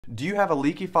Do you have a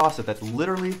leaky faucet that's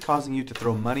literally causing you to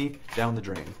throw money down the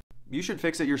drain? You should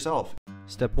fix it yourself.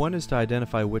 Step 1 is to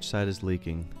identify which side is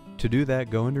leaking. To do that,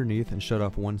 go underneath and shut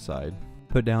off one side.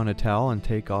 Put down a towel and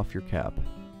take off your cap.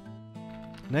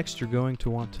 Next, you're going to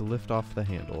want to lift off the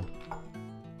handle.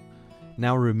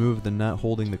 Now remove the nut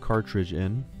holding the cartridge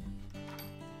in.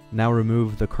 Now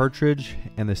remove the cartridge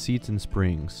and the seats and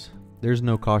springs. There's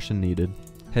no caution needed.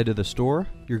 Head to the store.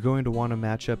 You're going to want to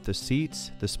match up the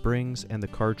seats, the springs, and the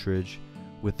cartridge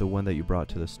with the one that you brought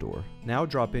to the store. Now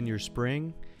drop in your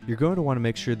spring. You're going to want to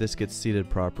make sure this gets seated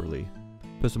properly.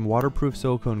 Put some waterproof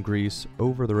silicone grease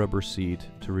over the rubber seat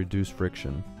to reduce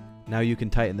friction. Now you can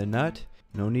tighten the nut.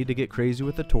 No need to get crazy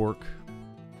with the torque.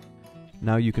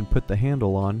 Now you can put the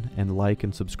handle on and like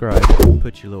and subscribe.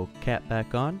 Put your little cap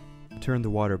back on. Turn the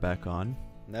water back on.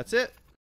 And that's it.